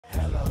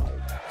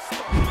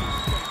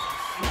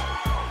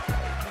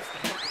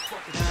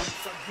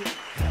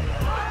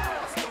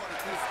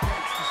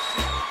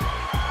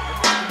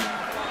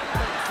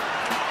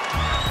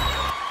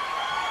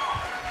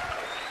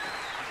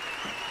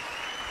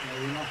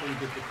going to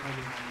get the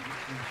cover on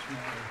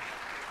smaller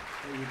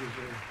that you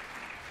deserve.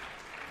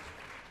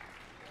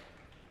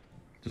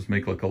 Just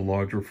make like a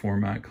larger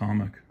format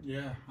comic.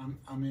 Yeah,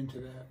 I'm into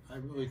that. I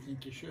really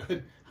think you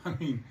should. I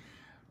mean,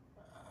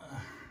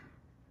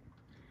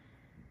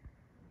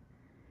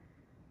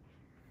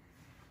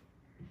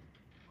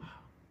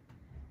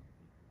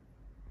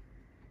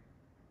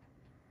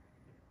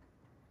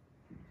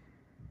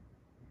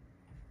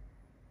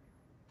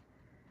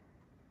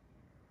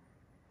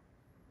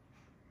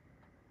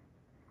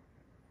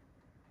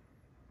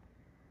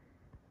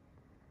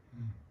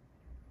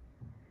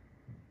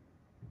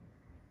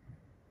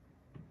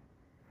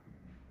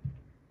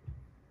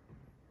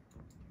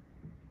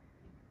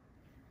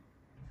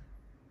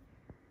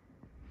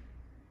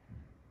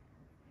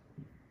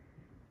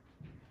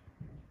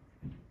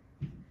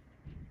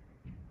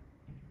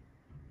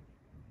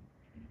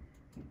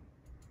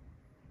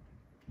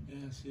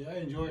 yeah, see, I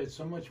enjoy it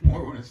so much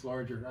more when it's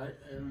larger.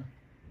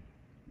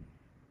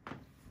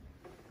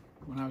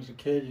 When I was a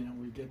kid, you know,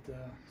 we'd get the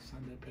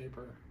Sunday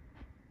paper,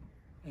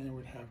 and it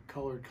would have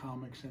colored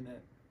comics in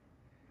it,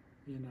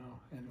 you know,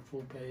 and a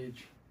full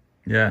page.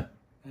 Yeah.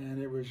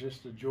 And it was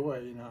just a joy,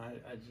 you know.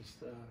 I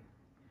just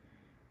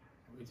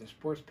read the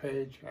sports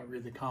page. I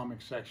read the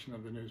comics section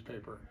of the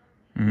newspaper.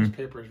 Mm-hmm.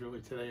 Newspapers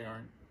really today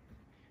aren't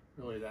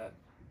really that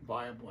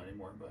viable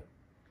anymore, but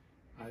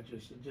it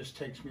just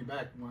takes me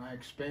back when I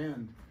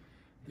expand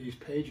these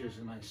pages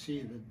and I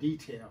see the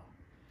detail.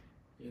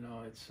 You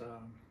know,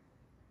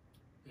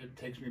 it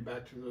takes me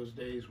back to those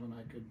days when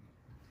I could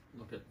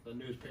look at the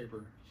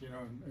newspaper, you know,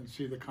 and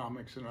see the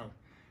comics in a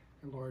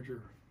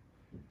larger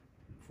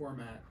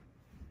format.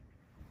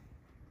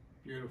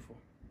 Beautiful.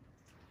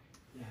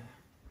 Yeah.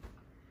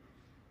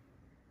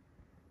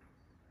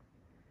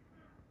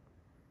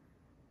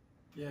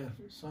 Yeah,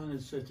 son,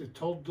 it's a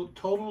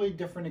totally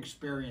different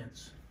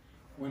experience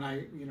when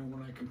I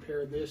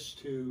compare this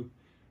to,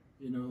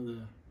 you know,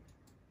 the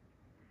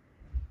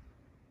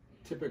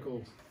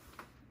typical.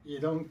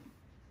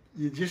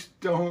 You just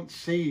don't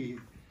see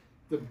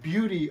the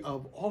beauty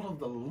of all of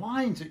the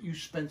lines that you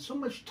spend so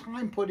much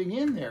time putting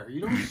in there.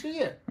 You don't see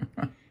it.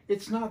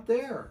 It's not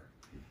there.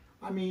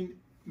 I mean,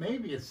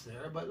 maybe it's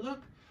there, but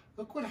look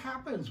what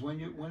happens when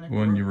you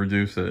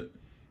reduce it.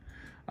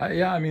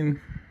 Yeah, I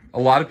mean, a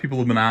lot of people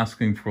have been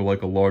asking for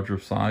like a larger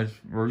size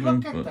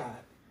version. Look at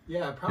that.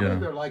 Yeah, probably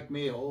they're like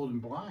me, old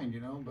and blind, you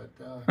know, but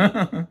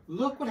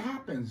look what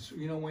happens,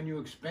 you know, when you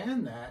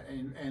expand that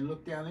and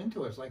look down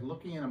into it. It's like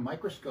looking in a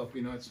microscope,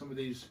 you know, at some of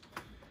these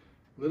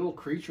little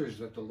creatures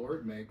that the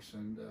Lord makes,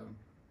 and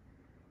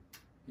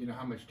you know,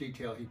 how much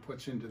detail he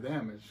puts into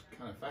them is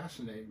kind of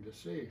fascinating to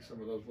see.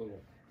 Some of those little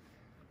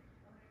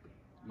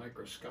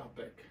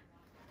microscopic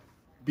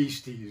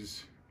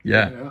beasties.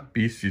 Yeah, you know?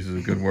 Beasties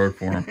is a good word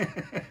for them.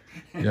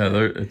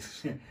 Yeah,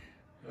 it's...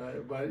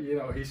 but, you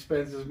know, he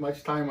spends as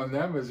much time on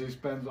them as he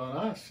spends on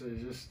us.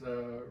 It's just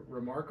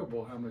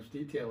remarkable how much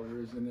detail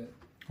there is in it.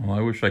 Well,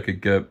 I wish I could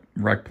get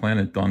REKT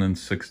PLANET done in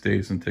 6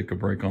 days and take a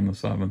break on the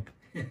 7th.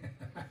 Yeah.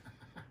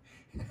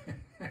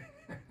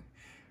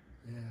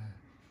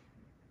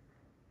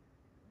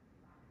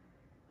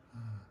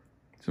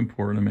 It's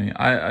important to me.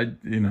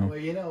 You know... Well,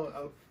 you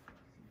know,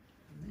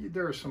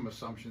 there are some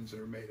assumptions that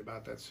are made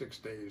about that 6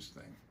 days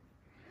thing.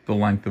 The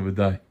length of a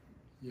day.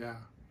 Yeah.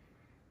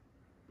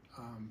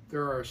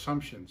 There are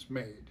assumptions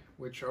made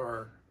which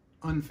are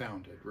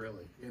unfounded,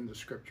 really, in the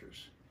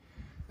scriptures,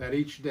 that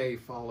each day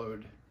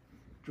followed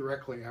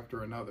directly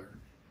after another.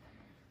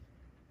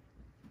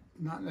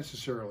 Not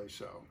necessarily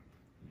so.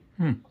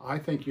 I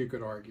think you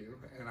could argue,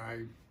 and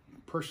I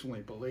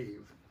personally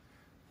believe,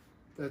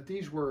 that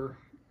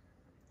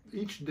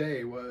each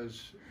day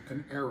was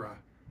an era,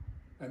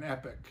 an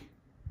epic,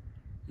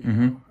 you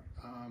know,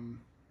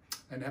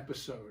 an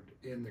episode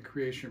in the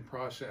creation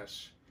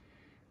process.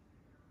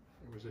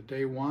 There was a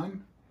day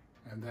one,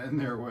 and then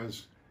there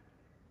was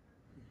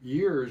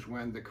years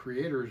when the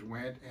creators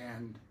went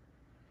and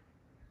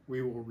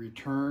we will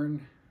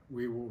return,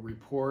 we will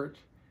report,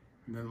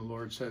 and then the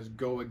Lord says,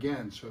 go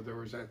again. So there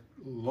was that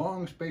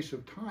long space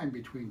of time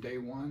between day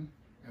one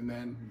and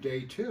then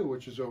day two,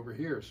 which is over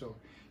here. So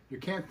you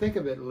can't think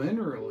of it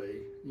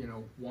linearly, you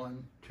know,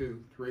 1,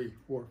 2, 3,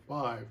 4,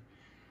 5.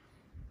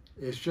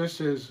 It's just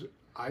as,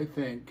 I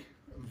think,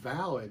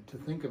 valid to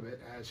think of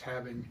it as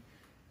having,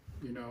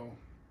 you know,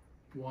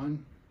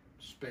 1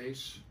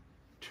 space,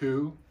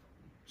 2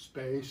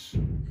 space,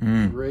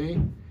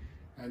 3,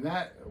 and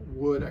that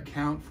would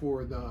account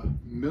for the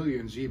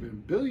millions,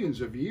 even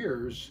billions of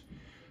years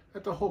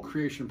that the whole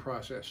creation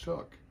process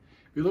took.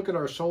 If you look at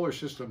our solar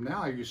system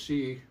now, you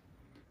see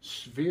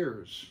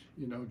spheres,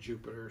 you know,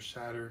 Jupiter,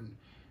 Saturn,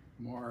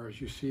 Mars.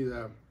 You see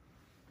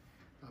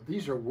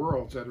these are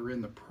worlds that are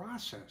in the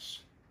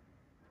process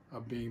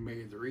of being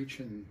made. They're each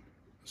in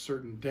a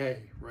certain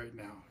day right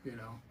now, you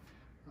know.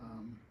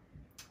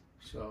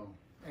 So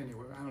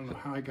anyway, I don't know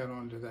how I got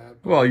onto that.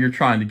 Well, you're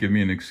trying to give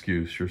me an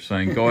excuse. You're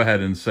saying, go ahead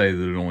and say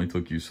that it only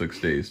took you 6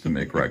 days to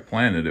make REKT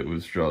PLANET. It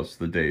was just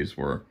the days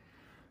were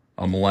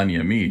a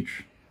millennium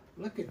each.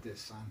 Look at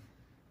this, son.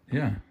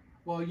 Yeah.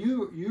 Well,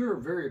 you're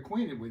very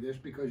acquainted with this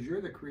because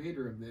you're the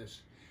creator of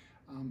this,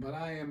 but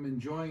I am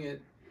enjoying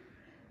it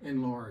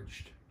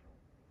enlarged,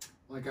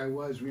 like I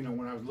was, when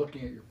I was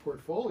looking at your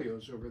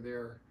portfolios over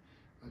there,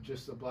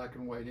 just the black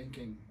and white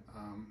inking,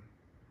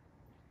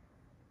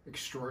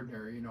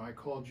 extraordinary. I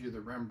called you the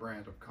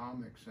Rembrandt of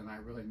comics, and I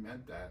really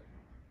meant that.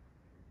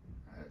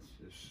 It's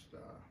just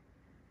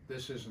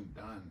this isn't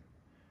done.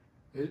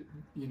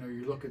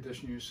 You look at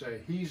this and you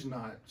say, he's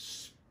not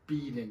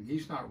speeding,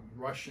 he's not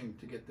rushing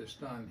to get this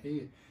done.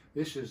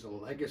 This is a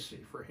legacy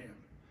for him.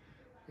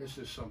 This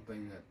is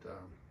something that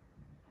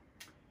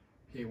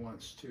he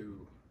wants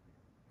to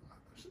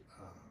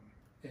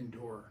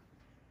endure.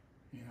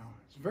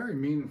 It's very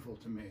meaningful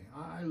to me.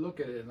 I look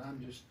at it and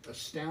I'm just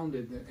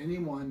astounded that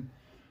anyone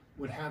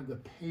would have the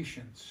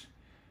patience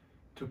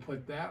to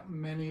put that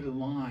many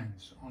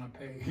lines on a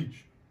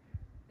page.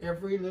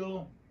 Every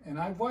little, and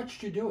I've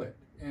watched you do it,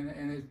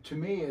 and to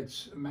me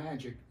it's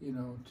magic,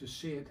 to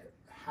see it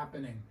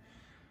happening,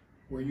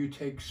 where you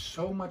take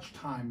so much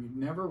time, you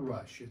never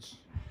rush, it's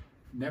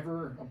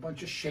never a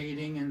bunch of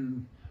shading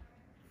and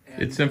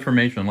it's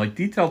information. Like,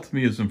 detail to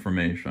me is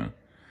information.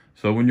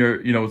 So when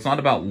you're, it's not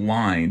about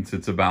lines,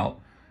 it's about,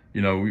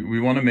 we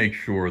want to make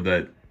sure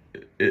that,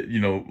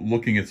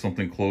 looking at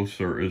something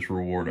closer is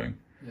rewarding.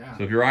 Yeah.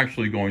 So if you're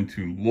actually going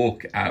to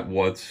look at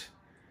what's,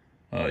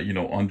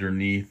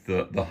 underneath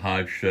the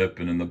hive ship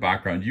and in the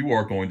background, you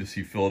are going to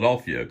see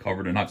Philadelphia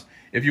covered in hives.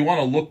 If you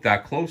want to look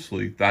that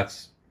closely,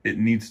 it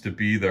needs to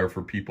be there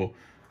for people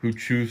who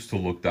choose to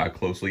look that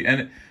closely.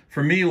 And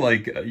for me,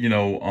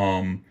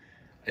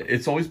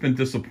 it's always been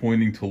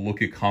disappointing to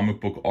look at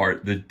comic book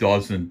art that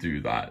doesn't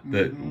do that. Mm-hmm.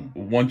 That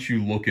once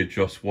you look at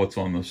just what's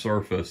on the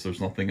surface, there's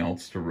nothing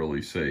else to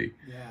really see.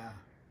 Yeah.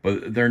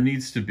 But there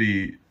needs to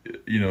be,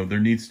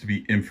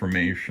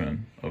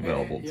 information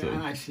available too.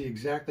 And I see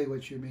exactly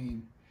what you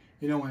mean.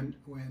 When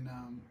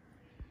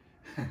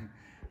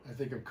I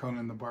think of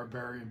Conan the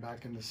Barbarian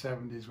back in the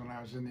 70s when I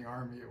was in the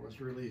Army, it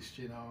was released,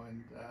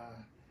 and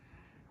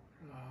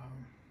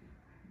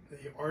the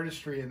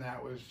artistry in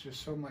that was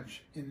just so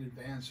much in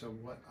advance of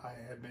what I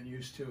had been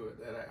used to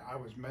that I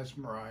was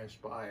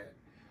mesmerized by it.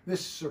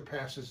 This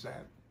surpasses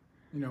that.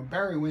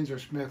 Barry Windsor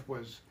Smith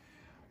was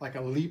like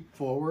a leap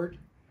forward.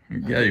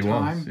 Yeah, he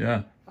was.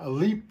 Yeah, a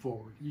leap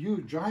forward,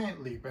 huge,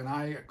 giant leap, and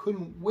I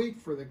couldn't wait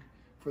for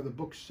the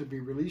books to be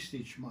released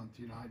each month.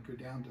 I'd go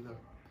down to the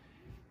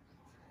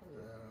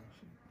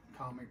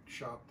comic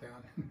shop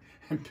down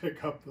and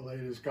pick up the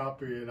latest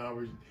copy, and I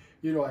was,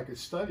 I could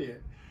study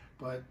it,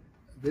 but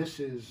this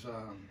is.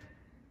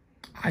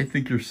 I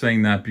think you're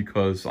saying that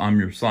because I'm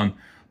your son,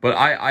 but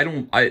I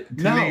don't.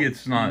 To me,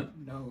 it's not.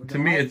 To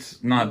me,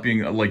 it's not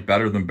being like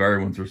better than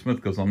Barry Windsor Smith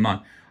because I'm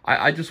not.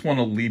 I just want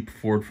to leap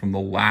forward from the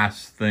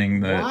last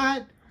thing that.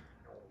 What?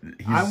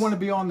 I want to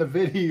be on the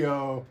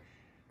video,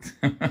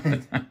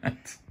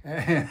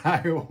 and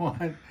I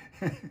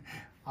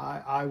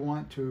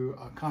want to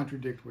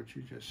contradict what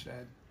you just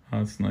said. Oh,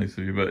 that's nice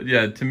of you, but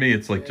yeah, to me,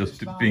 it's like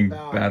just being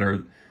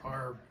better.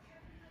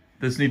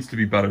 This needs to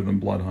be better than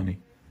Blood Honey.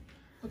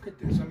 Look at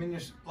this. I mean,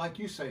 there's, like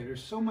you say,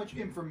 there's so much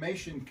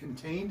information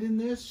contained in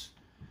this.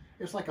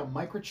 It's like a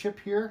microchip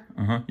here.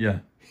 Yeah.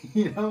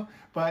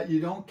 But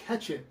you don't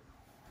catch it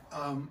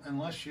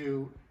unless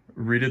you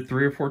read it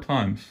 3 or 4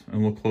 times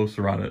and look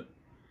closer at it.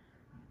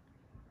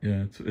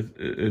 Yeah,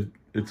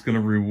 it's going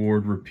to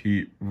reward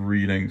repeat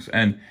readings,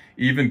 and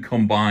even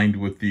combined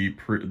with the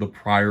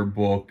prior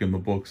book and the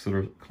books that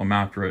are come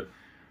after it,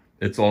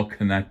 it's all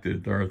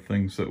connected. There are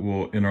things that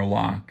will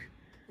interlock.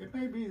 It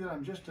may be that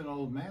I'm just an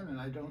old man and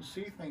I don't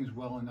see things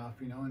well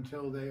enough,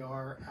 until they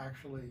are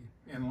actually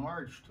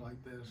enlarged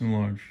like this.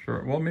 Enlarged,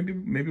 sure. Well,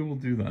 maybe we'll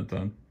do that,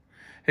 Dad.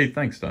 Hey,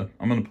 thanks, Dad.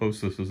 I'm going to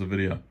post this as a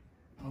video.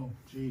 Oh,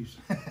 jeez.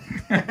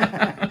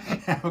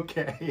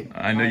 Okay.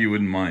 I know you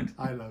wouldn't mind.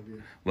 I love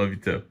you. Love you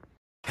too.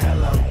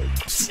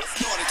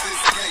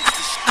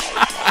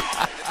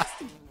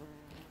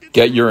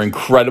 Get your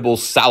incredible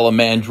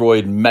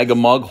Salamandroid Mega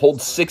Mug. Hold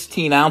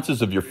 16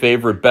 ounces of your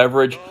favorite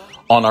beverage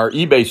on our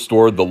eBay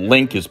store. The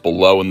link is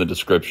below in the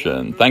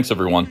description. Thanks,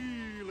 everyone.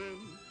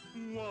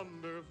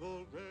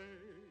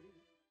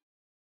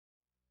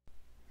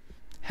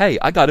 Hey,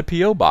 I got a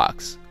P.O.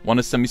 box. Want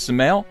to send me some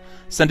mail?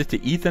 Send it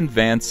to Ethan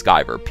Van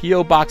Sciver,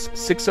 P.O. Box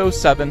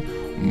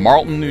 607,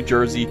 Marlton, New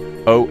Jersey,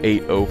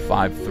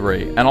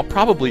 08053. And I'll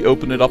probably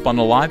open it up on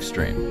a live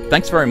stream.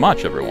 Thanks very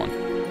much, everyone.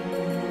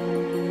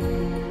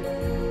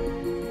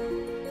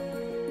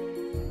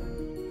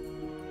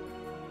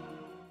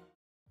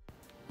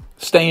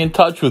 Stay in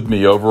touch with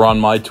me over on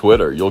my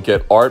Twitter. You'll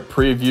get art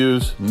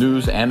previews,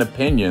 news, and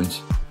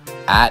opinions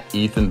at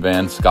Ethan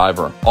Van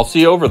Sciver. I'll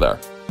see you over there.